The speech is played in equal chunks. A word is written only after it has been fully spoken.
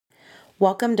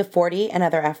Welcome to 40 and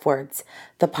Other F Words,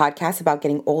 the podcast about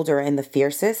getting older in the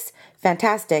fiercest,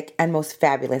 fantastic, and most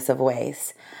fabulous of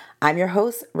ways. I'm your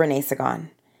host, Renee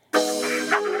Sagan.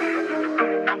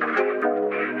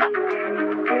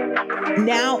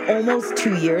 Now, almost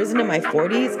 2 years into my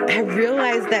 40s, I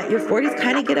realized that your 40s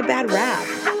kind of get a bad rap.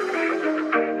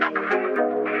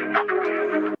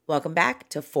 Welcome back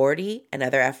to 40 and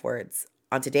Other F Words.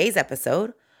 On today's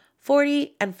episode,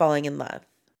 40 and Falling in Love.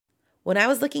 When I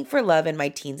was looking for love in my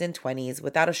teens and 20s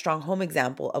without a strong home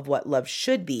example of what love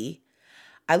should be,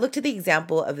 I looked to the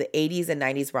example of the 80s and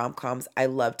 90s rom-coms I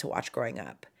loved to watch growing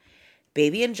up.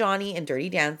 Baby and Johnny in Dirty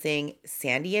Dancing,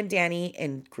 Sandy and Danny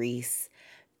in Grease,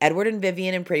 Edward and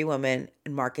Vivian in Pretty Woman,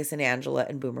 and Marcus and Angela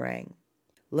in Boomerang.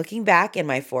 Looking back in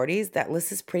my 40s, that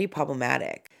list is pretty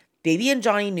problematic. Baby and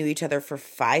Johnny knew each other for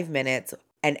 5 minutes,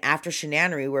 and after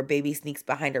shenanery where Baby sneaks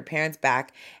behind her parents'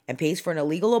 back and pays for an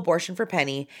illegal abortion for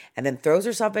Penny and then throws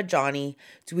herself at Johnny,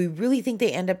 do we really think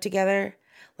they end up together?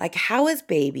 Like, how is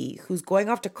Baby, who's going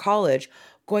off to college,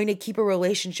 going to keep a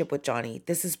relationship with Johnny?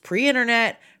 This is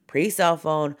pre-internet, pre-cell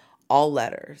phone, all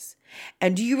letters.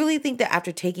 And do you really think that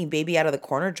after taking Baby out of the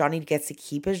corner, Johnny gets to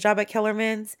keep his job at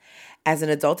Kellerman's? As an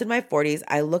adult in my 40s,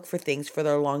 I look for things for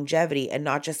their longevity and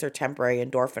not just their temporary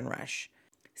endorphin rush.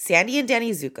 Sandy and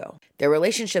Danny Zuko. Their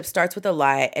relationship starts with a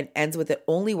lie and ends with it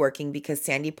only working because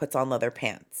Sandy puts on leather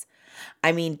pants.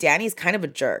 I mean, Danny's kind of a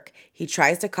jerk. He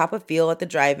tries to cop a feel at the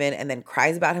drive-in and then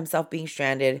cries about himself being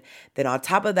stranded. Then on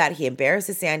top of that, he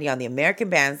embarrasses Sandy on the American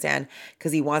Bandstand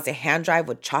because he wants a hand drive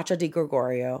with Cha-Cha Di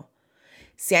Gregorio.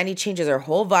 Sandy changes her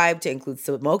whole vibe to include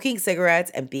smoking cigarettes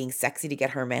and being sexy to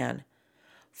get her man.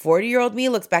 40-year-old me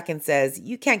looks back and says,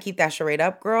 "You can't keep that charade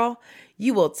up, girl.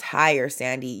 You will tire,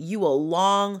 Sandy. You will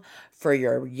long for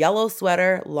your yellow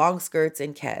sweater, long skirts,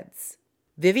 and kids."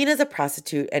 Vivian is a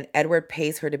prostitute, and Edward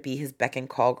pays her to be his beck and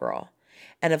call girl.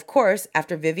 And of course,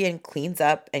 after Vivian cleans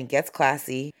up and gets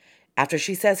classy, after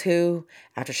she says who,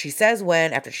 after she says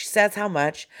when, after she says how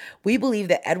much, we believe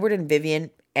that Edward and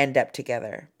Vivian end up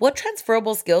together. What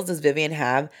transferable skills does Vivian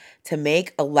have to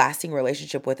make a lasting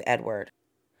relationship with Edward?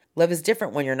 Love is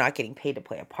different when you're not getting paid to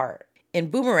play a part. In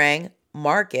Boomerang,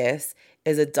 Marcus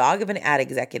is a dog of an ad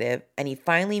executive, and he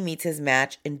finally meets his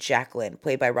match in Jacqueline,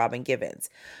 played by Robin Givens,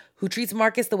 who treats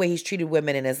Marcus the way he's treated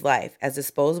women in his life, as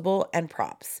disposable and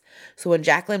props. So when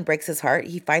Jacqueline breaks his heart,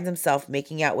 he finds himself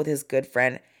making out with his good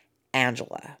friend,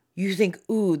 Angela. You think,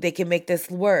 ooh, they can make this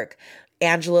work.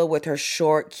 Angela with her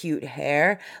short, cute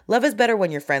hair. Love is better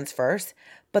when you're friends first.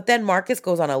 But then Marcus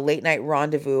goes on a late-night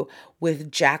rendezvous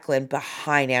with Jacqueline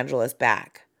behind Angela's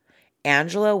back.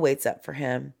 Angela waits up for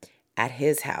him at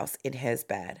his house in his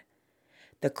bed.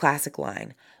 The classic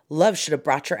line, "Love should have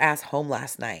brought your ass home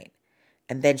last night."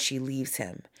 And then she leaves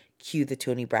him. Cue the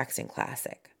Toni Braxton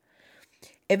classic.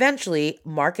 Eventually,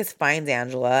 Marcus finds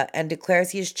Angela and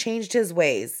declares he has changed his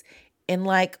ways in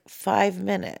like 5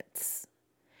 minutes.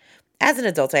 As an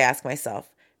adult, I ask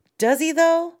myself, does he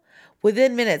though?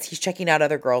 Within minutes, he's checking out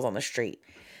other girls on the street.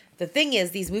 The thing is,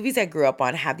 these movies I grew up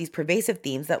on have these pervasive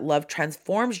themes that love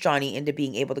transforms Johnny into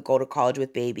being able to go to college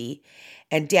with Baby,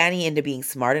 and Danny into being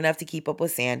smart enough to keep up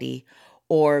with Sandy,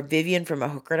 or Vivian from a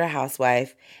hooker to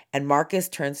housewife, and Marcus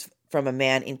turns from a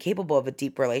man incapable of a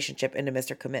deep relationship into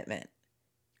Mr. Commitment.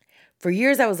 For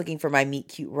years, I was looking for my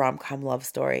meet-cute rom-com love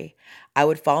story. I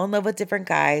would fall in love with different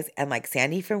guys, and like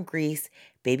Sandy from Grease,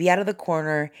 Baby out of the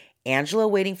corner, Angela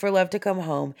waiting for love to come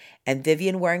home, and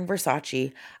Vivian wearing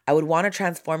Versace, I would want to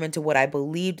transform into what I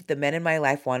believed the men in my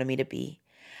life wanted me to be.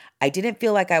 I didn't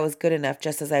feel like I was good enough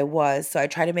just as I was, so I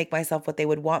tried to make myself what they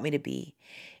would want me to be.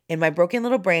 In my broken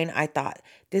little brain, I thought,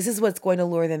 this is what's going to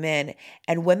lure them in,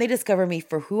 and when they discover me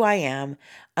for who I am,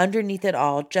 underneath it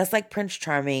all, just like Prince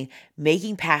Charming,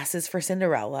 making passes for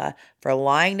Cinderella, for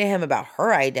lying to him about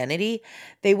her identity,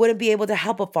 they wouldn't be able to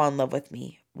help but fall in love with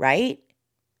me, right?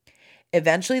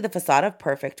 Eventually, the facade of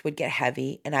perfect would get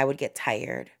heavy and I would get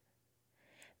tired.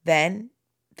 Then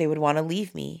they would want to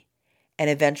leave me, and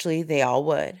eventually they all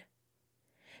would.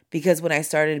 Because when I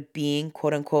started being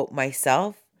quote unquote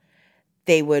myself,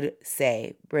 they would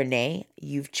say, "Renee,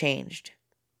 you've changed."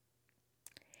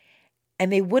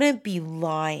 And they wouldn't be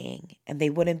lying and they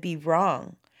wouldn't be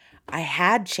wrong. I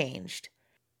had changed,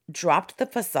 dropped the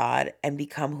facade, and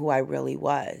become who I really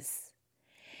was.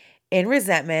 In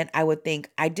resentment, I would think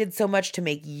I did so much to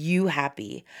make you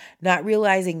happy, not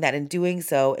realizing that in doing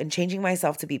so, in changing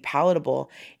myself to be palatable,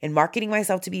 in marketing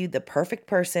myself to be the perfect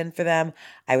person for them,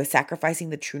 I was sacrificing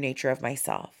the true nature of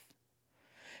myself.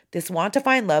 This want to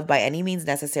find love by any means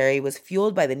necessary was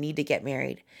fueled by the need to get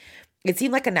married. It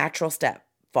seemed like a natural step.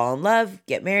 Fall in love,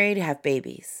 get married, have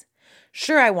babies.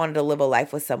 Sure, I wanted to live a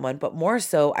life with someone, but more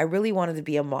so, I really wanted to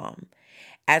be a mom.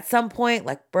 At some point,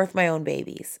 like birth my own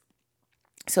babies.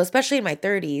 So, especially in my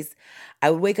 30s,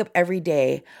 I would wake up every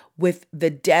day with the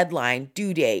deadline,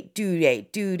 due date, due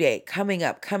date, due date, coming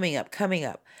up, coming up, coming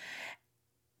up.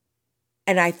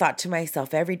 And I thought to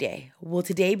myself every day, will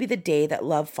today be the day that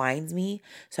love finds me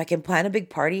so I can plan a big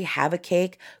party, have a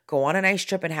cake, go on a nice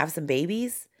trip, and have some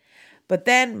babies? But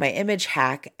then my image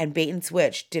hack and bait and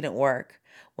switch didn't work.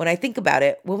 When I think about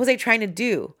it, what was I trying to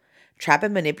do? Trap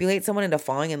and manipulate someone into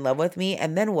falling in love with me?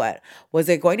 And then what? Was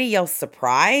I going to yell,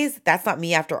 surprise? That's not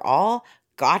me after all?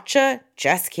 Gotcha?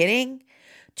 Just kidding?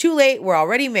 Too late, we're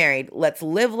already married. Let's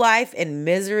live life in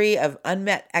misery of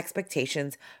unmet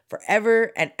expectations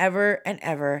forever and ever and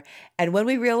ever. And when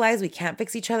we realize we can't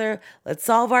fix each other, let's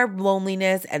solve our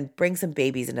loneliness and bring some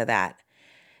babies into that.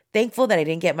 Thankful that I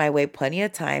didn't get my way plenty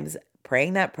of times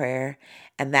praying that prayer,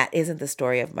 and that isn't the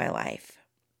story of my life.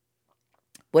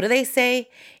 What do they say?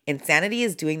 Insanity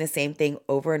is doing the same thing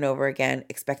over and over again,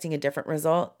 expecting a different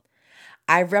result.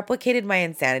 I've replicated my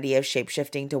insanity of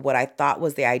shapeshifting to what I thought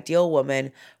was the ideal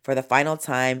woman for the final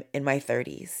time in my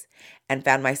 30s and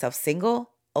found myself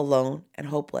single, alone, and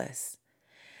hopeless.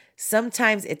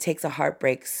 Sometimes it takes a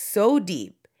heartbreak so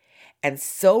deep and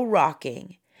so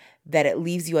rocking that it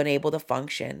leaves you unable to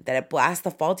function, that it blasts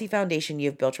the faulty foundation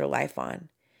you've built your life on.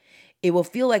 It will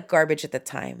feel like garbage at the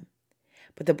time.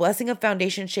 But the blessing of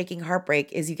foundation shaking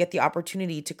heartbreak is you get the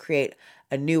opportunity to create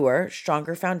a newer,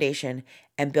 stronger foundation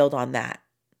and build on that.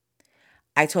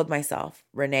 I told myself,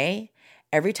 Renee,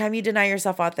 every time you deny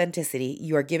yourself authenticity,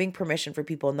 you are giving permission for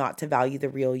people not to value the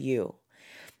real you.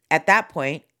 At that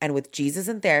point, and with Jesus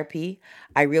in therapy,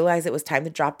 I realized it was time to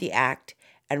drop the act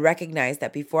and recognize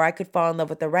that before I could fall in love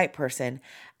with the right person,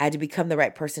 I had to become the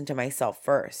right person to myself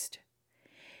first.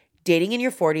 Dating in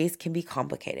your 40s can be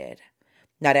complicated.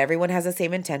 Not everyone has the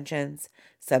same intentions.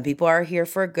 Some people are here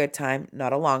for a good time,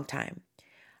 not a long time.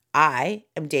 I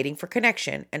am dating for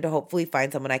connection and to hopefully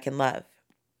find someone I can love.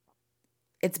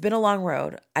 It's been a long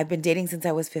road. I've been dating since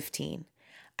I was 15.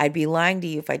 I'd be lying to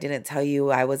you if I didn't tell you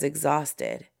I was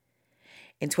exhausted.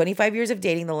 In 25 years of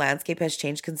dating, the landscape has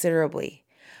changed considerably.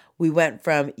 We went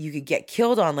from you could get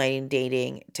killed online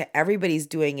dating to everybody's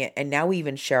doing it, and now we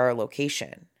even share our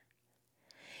location.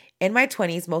 In my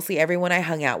 20s, mostly everyone I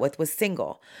hung out with was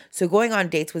single, so going on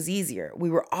dates was easier. We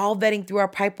were all vetting through our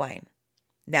pipeline.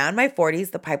 Now in my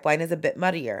 40s, the pipeline is a bit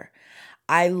muddier.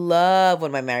 I love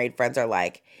when my married friends are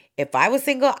like, if I was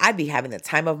single, I'd be having the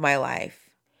time of my life.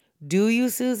 Do you,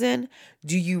 Susan?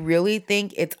 Do you really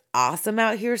think it's awesome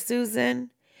out here,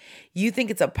 Susan? You think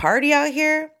it's a party out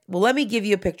here? Well, let me give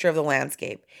you a picture of the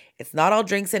landscape. It's not all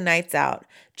drinks and nights out,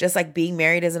 just like being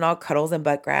married isn't all cuddles and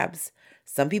butt grabs.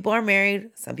 Some people are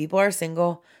married, some people are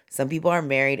single, some people are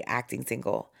married acting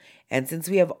single. And since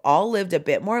we have all lived a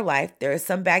bit more life, there is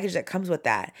some baggage that comes with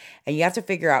that, and you have to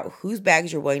figure out whose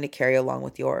baggage you're willing to carry along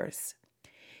with yours.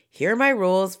 Here are my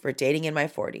rules for dating in my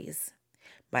 40s.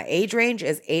 My age range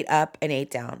is 8 up and 8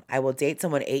 down. I will date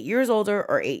someone 8 years older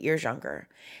or 8 years younger.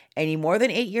 Any more than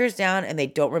 8 years down and they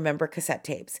don't remember cassette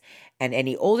tapes. And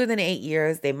any older than 8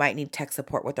 years, they might need tech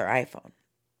support with their iPhone.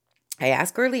 I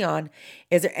ask early on,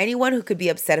 is there anyone who could be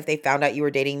upset if they found out you were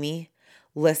dating me?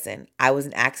 Listen, I was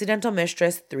an accidental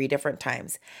mistress 3 different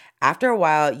times. After a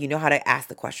while, you know how to ask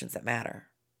the questions that matter.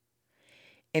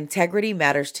 Integrity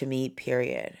matters to me,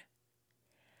 period.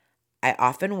 I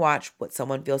often watch what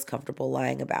someone feels comfortable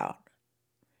lying about.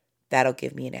 That'll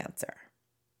give me an answer.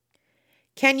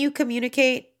 Can you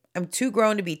communicate? I'm too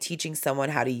grown to be teaching someone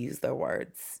how to use their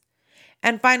words.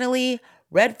 And finally,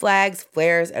 red flags,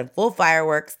 flares, and full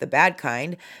fireworks, the bad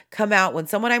kind, come out when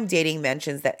someone I'm dating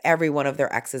mentions that every one of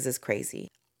their exes is crazy.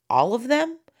 All of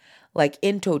them? Like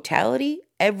in totality,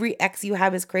 every ex you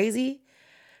have is crazy?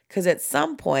 Because at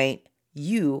some point,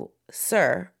 you,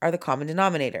 sir, are the common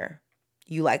denominator.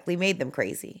 You likely made them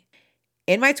crazy.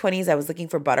 In my 20s, I was looking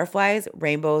for butterflies,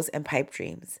 rainbows, and pipe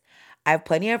dreams. I have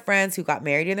plenty of friends who got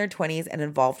married in their 20s and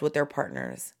involved with their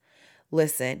partners.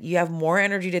 Listen, you have more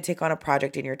energy to take on a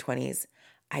project in your 20s.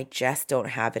 I just don't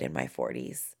have it in my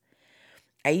 40s.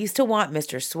 I used to want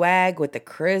Mr. Swag with the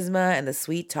charisma and the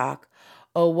sweet talk.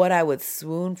 Oh, what I would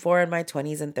swoon for in my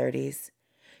 20s and 30s.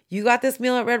 You got this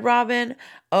meal at Red Robin?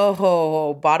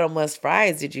 Oh, bottomless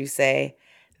fries, did you say?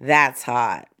 That's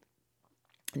hot.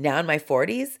 Now in my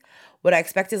 40s, what I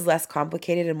expect is less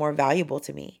complicated and more valuable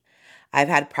to me. I've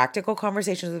had practical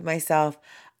conversations with myself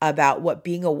about what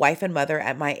being a wife and mother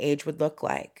at my age would look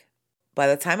like. By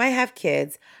the time I have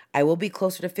kids, I will be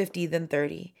closer to 50 than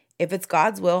 30. If it's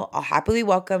God's will, I'll happily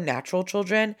welcome natural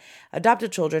children,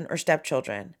 adopted children, or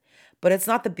stepchildren. But it's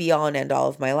not the be-all and end-all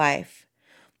of my life.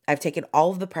 I've taken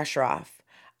all of the pressure off.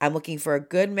 I'm looking for a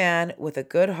good man with a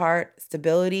good heart,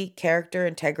 stability, character,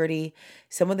 integrity,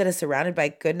 someone that is surrounded by a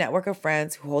good network of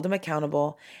friends who hold him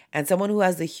accountable, and someone who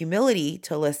has the humility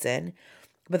to listen,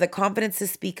 but the confidence to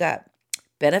speak up.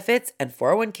 Benefits and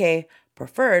 401k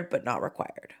preferred but not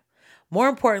required. More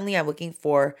importantly, I'm looking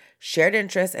for shared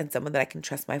interests and someone that I can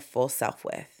trust my full self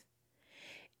with.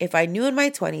 If I knew in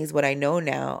my 20s what I know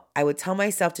now, I would tell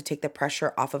myself to take the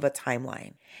pressure off of a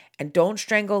timeline. And don't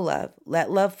strangle love.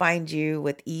 Let love find you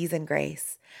with ease and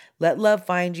grace. Let love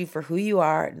find you for who you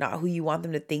are, not who you want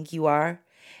them to think you are.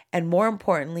 And more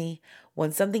importantly,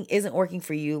 when something isn't working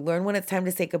for you, learn when it's time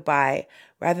to say goodbye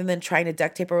rather than trying to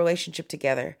duct tape a relationship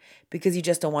together because you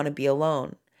just don't want to be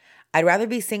alone. I'd rather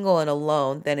be single and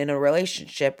alone than in a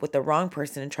relationship with the wrong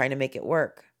person and trying to make it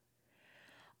work.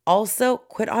 Also,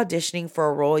 quit auditioning for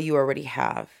a role you already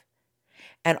have.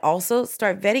 And also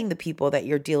start vetting the people that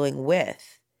you're dealing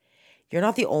with. You're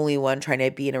not the only one trying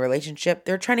to be in a relationship.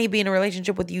 They're trying to be in a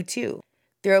relationship with you too.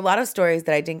 There are a lot of stories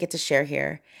that I didn't get to share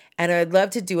here. And I'd love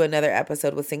to do another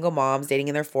episode with single moms dating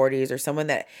in their 40s or someone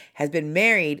that has been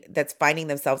married that's finding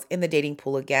themselves in the dating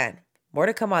pool again. More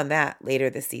to come on that later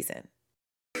this season.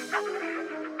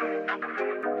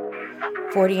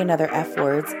 40 and Other F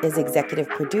Words is executive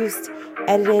produced,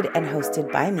 edited, and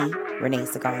hosted by me, Renee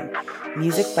Sagan.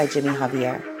 Music by Jimmy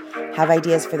Javier. Have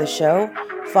ideas for the show?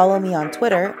 Follow me on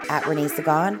Twitter at Renee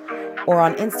Sagan, or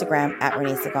on Instagram at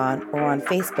Renee Sagan, or on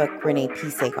Facebook, Renee P.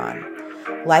 Sagan.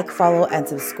 Like, follow, and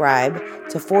subscribe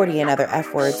to 40 and Other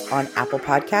F Words on Apple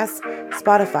Podcasts,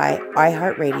 Spotify,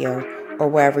 iHeartRadio, or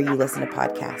wherever you listen to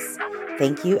podcasts.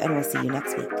 Thank you, and we'll see you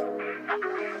next week.